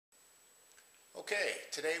Okay,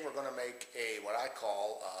 today we're going to make what I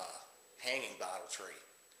call a hanging bottle tree.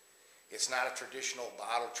 It's not a traditional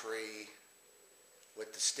bottle tree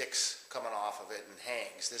with the sticks coming off of it and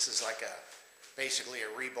hangs. This is like basically a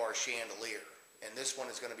rebar chandelier, and this one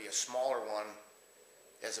is going to be a smaller one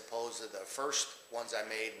as opposed to the first ones I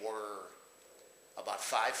made were about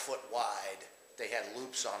 5 foot wide. They had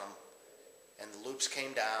loops on them, and the loops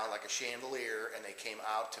came down like a chandelier, and they came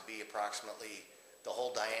out to be approximately the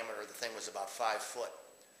whole diameter of the thing was about 5 foot.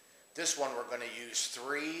 This one we're going to use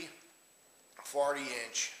 3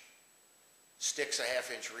 40-inch sticks, a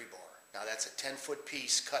 1/2 inch rebar. Now that's a 10-foot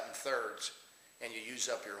piece cut in thirds, and you use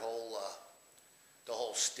up your whole the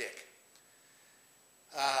whole stick.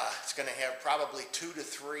 It's going to have probably 2 to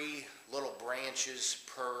 3 little branches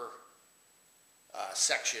per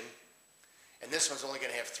section, and this one's only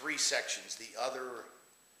going to have 3 sections.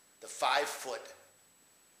 The 5 foot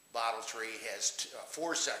bottle tree has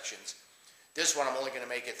 4 sections. This one I'm only going to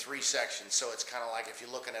make it 3 sections, so it's kind of like if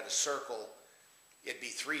you're looking at a circle, it'd be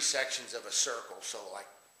 3 sections of a circle, so like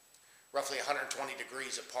roughly 120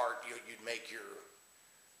 degrees apart. You'd make your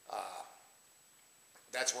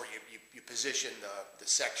that's where you position the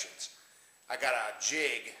sections. I got a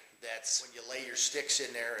jig that's when you lay your sticks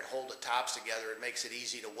in there and hold the tops together, it makes it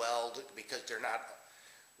easy to weld, because they're not,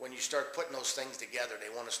 when you start putting those things together, they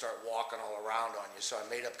want to start walking all around on you. So I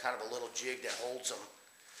made up kind of a little jig that holds them,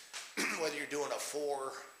 whether you're doing a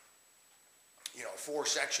 4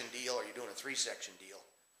 section deal or you're doing a 3 section deal.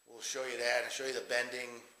 We'll show you that and show you the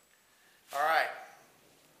bending. All right.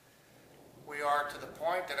 We are to the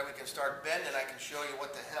point that we can start bending. I can show you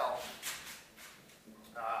what the hell.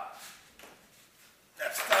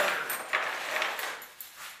 That's thunder.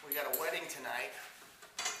 We got a wedding tonight.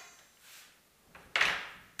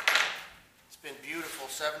 It's been beautiful,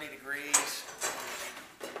 70 degrees,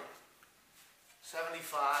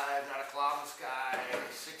 75, not a cloud in the sky,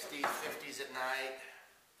 60s, 50s at night.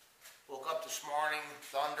 Woke up this morning,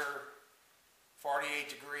 thunder, 48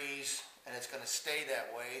 degrees, and it's going to stay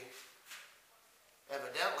that way,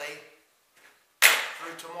 evidently,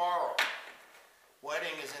 through tomorrow.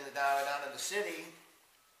 Wedding is down in the city,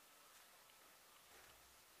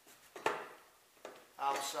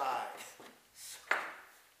 outside.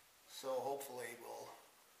 So hopefully we'll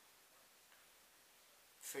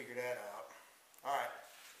figure that out. All right,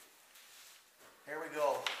 here we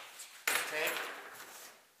go. Just take,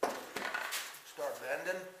 start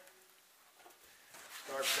bending,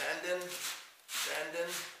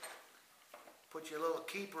 bending. Put your little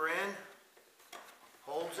keeper in,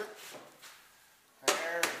 holds it.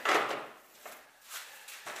 There. And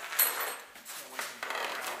we can go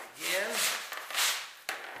around again.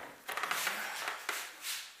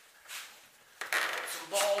 Put some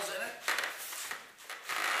balls in it.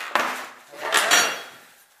 There.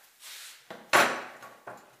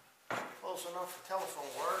 Close enough for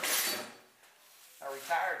telephone work. A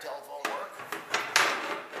retired telephone work.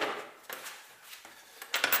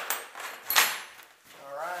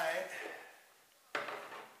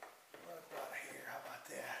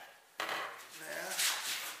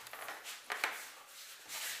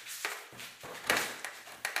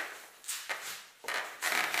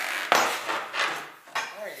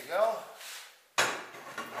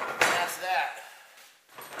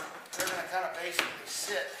 Kind of basically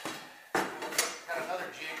sit. Got another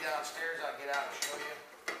jig downstairs I'll get out and show you.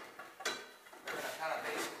 They're going to kind of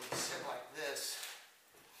basically sit like this.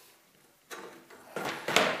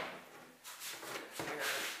 Here,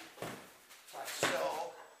 like so.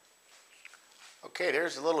 Okay,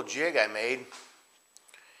 there's a little jig I made.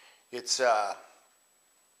 It's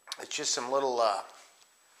just some little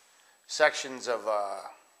sections of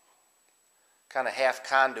kind of half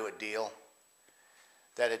conduit deal.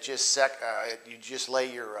 That it just you just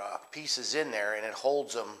lay your pieces in there and it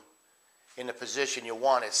holds them in the position you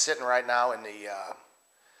want. It's sitting right now in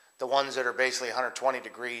the ones that are basically 120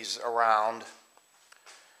 degrees around,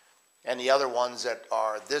 and the other ones that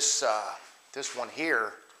are this one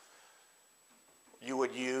here you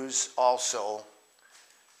would use also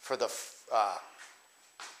for the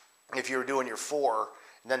if you were doing your 4,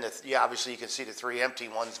 and then obviously you can see the 3 empty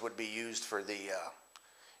ones would be used for the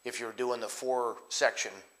if you're doing the 4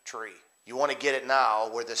 section tree. You want to get it now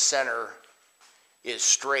where the center is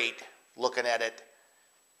straight, looking at it,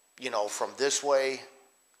 from this way,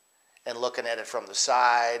 and looking at it from the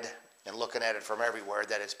side, and looking at it from everywhere,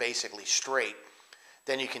 that it's basically straight.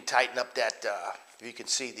 Then you can tighten up that, you can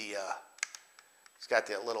see it's got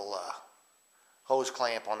that little hose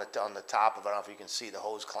clamp on the top of it. I don't know if you can see the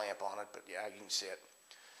hose clamp on it, but yeah, you can see it.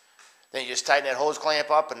 Then you just tighten that hose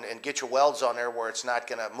clamp up and get your welds on there where it's not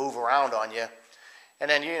going to move around on you. And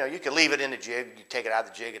then, you know, you can leave it in the jig. You take it out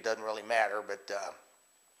of the jig, it doesn't really matter. But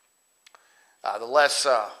the less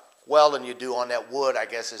welding you do on that wood, I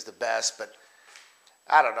guess, is the best. But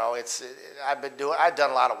I don't know. I've done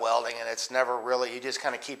a lot of welding, and it's never really, you just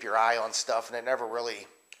kind of keep your eye on stuff, and it never really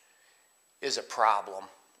is a problem.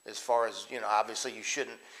 As far as, you know, obviously you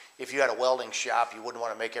shouldn't, if you had a welding shop, you wouldn't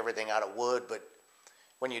want to make everything out of wood. But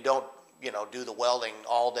when you don't, you know, do the welding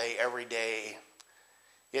all day, every day,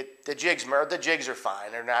 the jigs are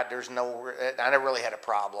fine. They're not, I never really had a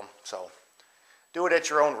problem. So do it at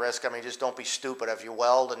your own risk. I mean, just don't be stupid. If you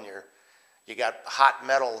weld and you got hot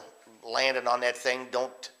metal landing on that thing,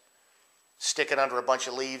 don't stick it under a bunch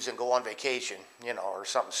of leaves and go on vacation, you know, or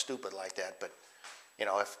something stupid like that. But, you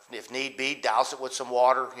know, if need be, douse it with some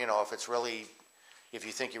water. You know, if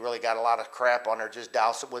you think you really got a lot of crap on there, just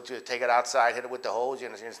douse it with, take it outside, hit it with the hose,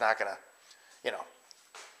 and it's not gonna, you know,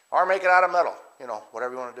 or make it out of metal, you know,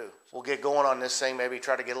 whatever you want to do. We'll get going on this thing, maybe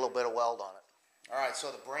try to get a little bit of weld on it. All right,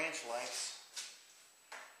 so the branch lengths,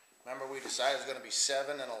 remember we decided it's going to be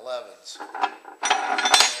 7 and 11s. So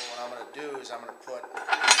what I'm going to do is I'm going to put,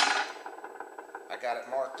 I got it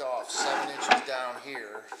marked off 7 inches down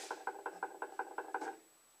here.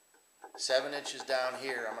 7 inches down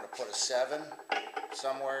here, I'm going to put a 7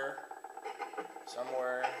 somewhere.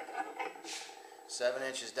 7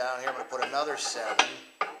 inches down here, I'm going to put another 7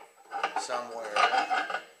 somewhere.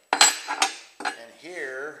 And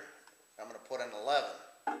here, I'm going to put an 11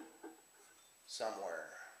 somewhere.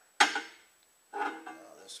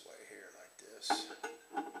 This way here, like this.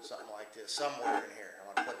 Something like this, somewhere in here. I'm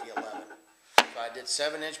going to put the 11. So I did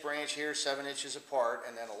 7-inch branch here, 7 inches apart,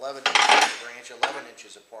 and then 11-inch branch, 11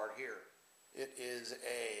 inches apart here. It is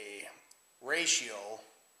a ratio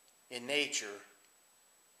in nature,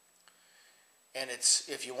 and it's,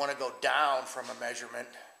 if you want to go down from a measurement,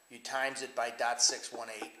 you times it by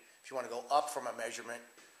 .618. If you want to go up from a measurement,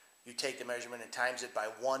 you take the measurement and times it by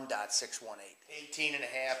 1.618. 18 and a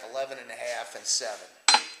half, 11 and a half, and 7.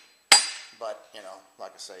 But, you know,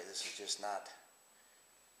 like I say, this is just not,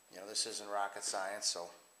 you know, this isn't rocket science. So,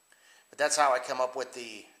 but that's how I come up with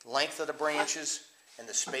the length of the branches and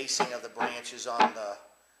the spacing of the branches on the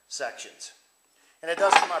sections. And it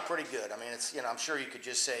does come out pretty good. I mean, it's, you know, I'm sure you could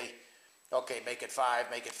just say, okay, make it 5,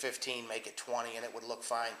 make it 15, make it 20, and it would look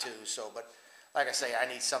fine too. So, but like I say, I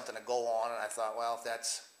need something to go on, and I thought, well, if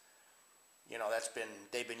that's, you know,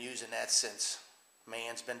 they've been using that since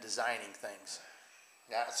man's been designing things.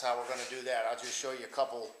 That's how we're going to do that. I'll just show you a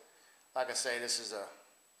couple. Like I say, this is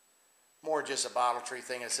more just a bottle tree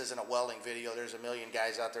thing. This isn't a welding video. There's a million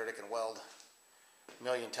guys out there that can weld a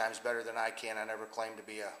million times better than I can. I never claimed to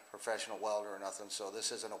be a professional welder or nothing, so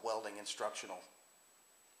this isn't a welding instructional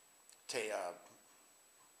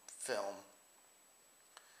film.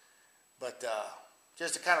 But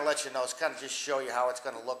just to kind of let you know, it's kind of just show you how it's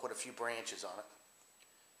going to look with a few branches on it.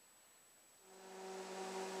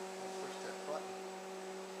 Push that button.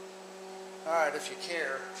 All right, if you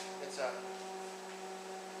care, it's a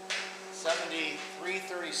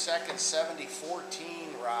 73/32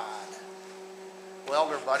 7014 rod.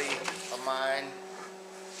 Welder buddy of mine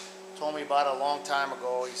told me about it a long time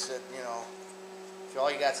ago. He said, you know, if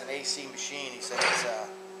all you got's an AC machine, he said, it's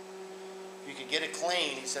you could get it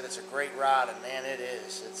clean. He said it's a great rod, and man, it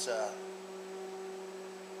is.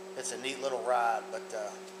 It's a neat little rod. But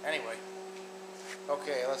anyway,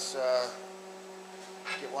 okay, let's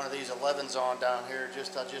get one of these 11s on down here.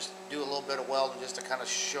 I'll just do a little bit of welding just to kind of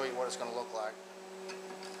show you what it's going to look like.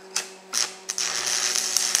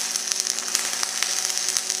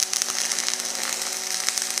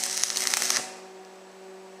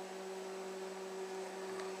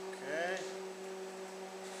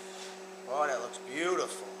 Oh, that looks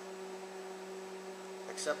beautiful.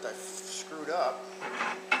 Except I screwed up.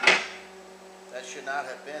 That should not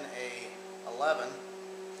have been a 11.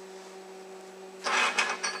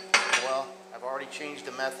 Well, I've already changed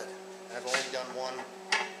the method. I've only done one.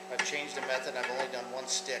 I've changed the method. I've only done one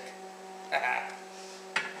stick. That'd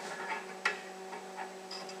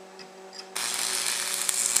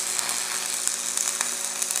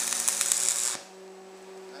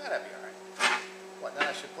be alright. What, then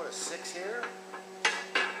I should put a 6 here?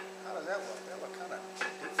 How does that look? That look kind of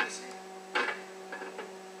doofusy.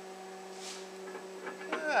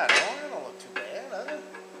 That don't look too bad, does it?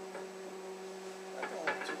 That don't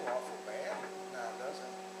look too awful bad. No, does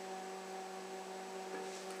it?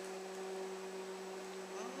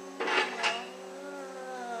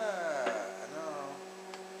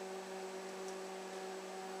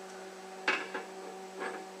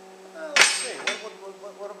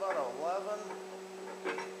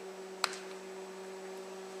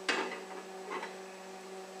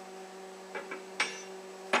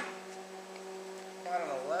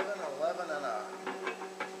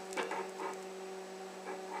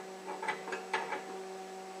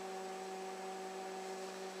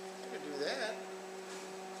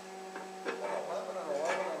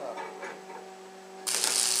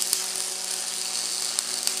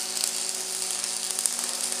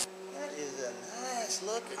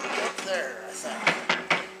 looking good there, I think.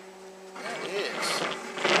 That is.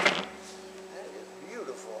 That is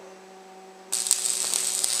beautiful.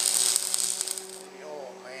 Oh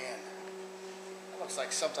man. That looks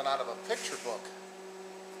like something out of a picture book.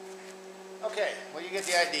 Okay, well you get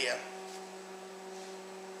the idea.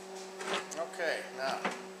 Okay, now.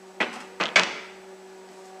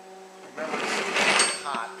 Remember it's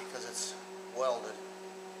hot because it's welded.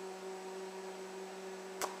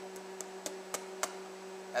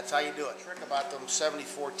 That's how you do it. The trick about them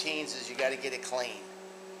 7014s is you got to get it clean.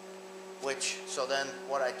 So then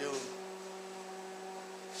what I do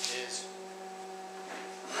is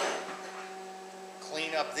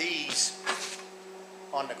clean up these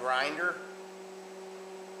on the grinder,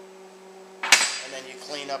 and then you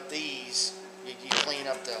clean up these. You clean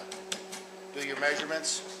up do your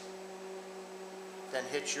measurements, then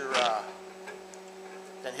hit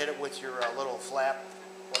it with your little flap,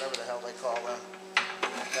 whatever the hell they call them.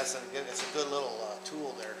 It's a good little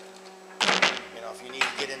tool there. You know, if you need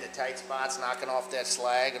to get into tight spots, knocking off that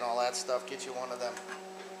slag and all that stuff, get you one of them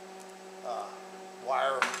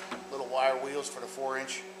little wire wheels for the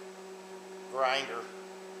 4-inch grinder.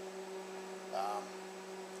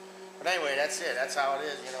 But anyway, that's it. That's how it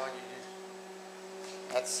is. You know,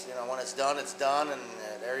 when it's done, and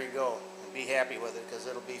there you go. And be happy with it because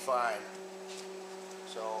it'll be fine.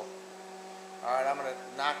 So, all right, I'm gonna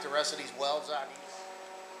knock the rest of these welds out.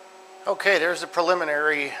 Okay, there's the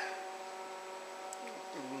preliminary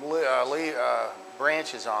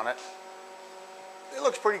branches on it. It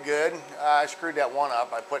looks pretty good. I screwed that one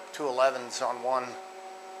up. I put 2 11s on one,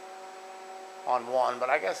 but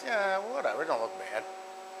I guess, yeah, whatever, it don't look bad.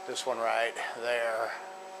 This one right there.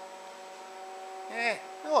 It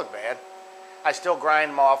don't look bad. I still grind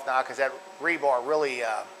them off now because that rebar really,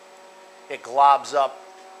 it globs up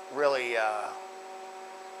really,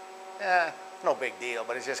 no big deal,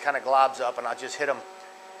 but it just kind of globs up, and I'll just hit them.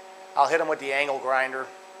 I'll hit them with the angle grinder.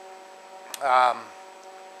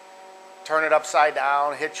 Turn it upside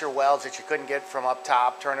down, hit your welds that you couldn't get from up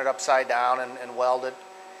top, turn it upside down and weld it.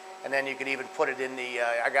 And then you can even put it in the,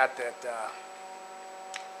 I got that,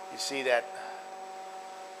 you see that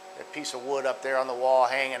piece of wood up there on the wall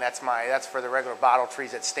hanging, that's for the regular bottle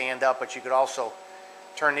trees that stand up, but you could also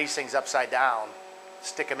turn these things upside down,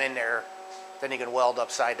 stick them in there, then you can weld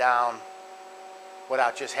upside down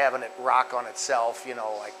without just having it rock on itself, you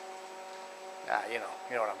know, like, you know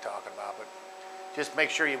what I'm talking about. But just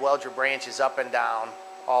make sure you weld your branches up and down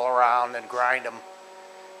all around and grind them,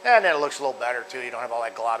 and then it looks a little better too. You don't have all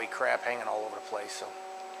that globby crap hanging all over the place. So,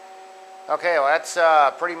 okay, well that's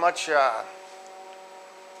pretty much it.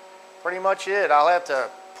 I'll have to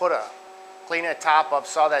clean that top up,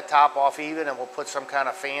 saw that top off even, and we'll put some kind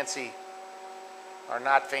of fancy or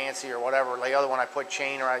not fancy or whatever. The other one I put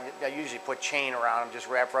chain around. I usually put chain around them, just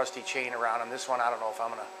wrap rusty chain around them. This one I don't know if I'm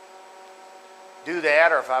gonna do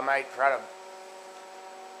that or if I might try to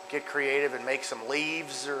get creative and make some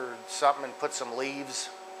leaves or something and put some leaves,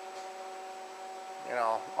 you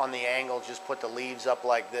know, on the angle. Just put the leaves up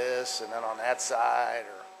like this, and then on that side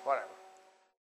or whatever.